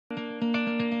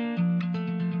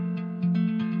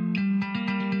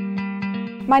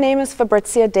My name is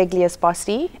Fabrizia Degli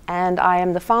Esposti, and I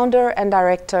am the founder and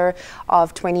director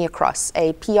of 20 Across,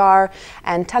 a PR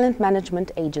and talent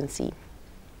management agency.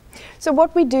 So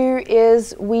what we do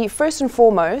is first and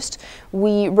foremost,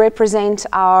 we represent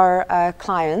our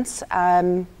clients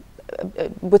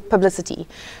with publicity.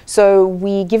 So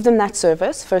we give them that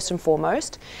service first and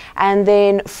foremost, and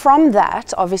then from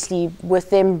that, obviously with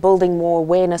them building more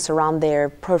awareness around their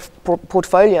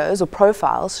portfolios or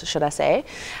profiles, should I say,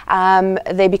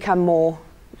 they become more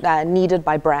needed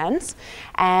by brands,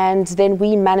 and then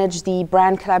we manage the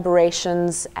brand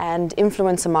collaborations and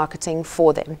influencer marketing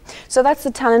for them. So that's the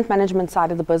talent management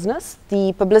side of the business.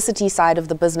 The publicity side of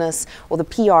the business, or the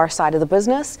PR side of the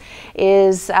business,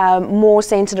 is more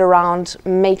centered around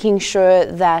making sure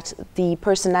that the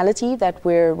personality that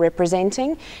we're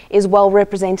representing is well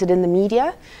represented in the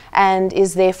media and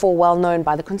is therefore well known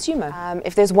by the consumer.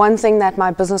 If there's one thing that my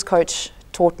business coach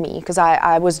taught me, because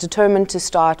I was determined to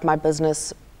start my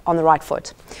business on the right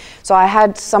foot. So I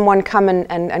had someone come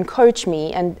and coach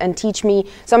me and teach me,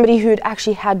 somebody who'd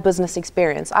actually had business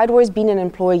experience. I'd always been an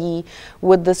employee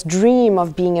with this dream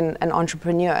of being an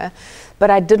entrepreneur, but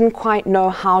I didn't quite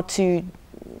know how to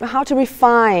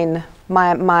refine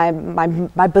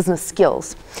my business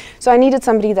skills. So I needed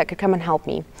somebody that could come and help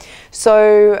me.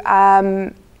 So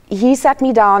he sat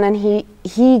me down and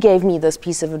he gave me this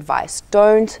piece of advice.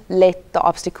 Don't let the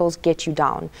obstacles get you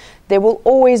down. There will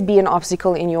always be an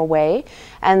obstacle in your way,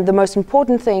 and the most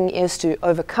important thing is to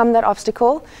overcome that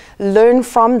obstacle, learn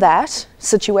from that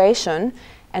situation,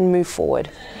 and move forward.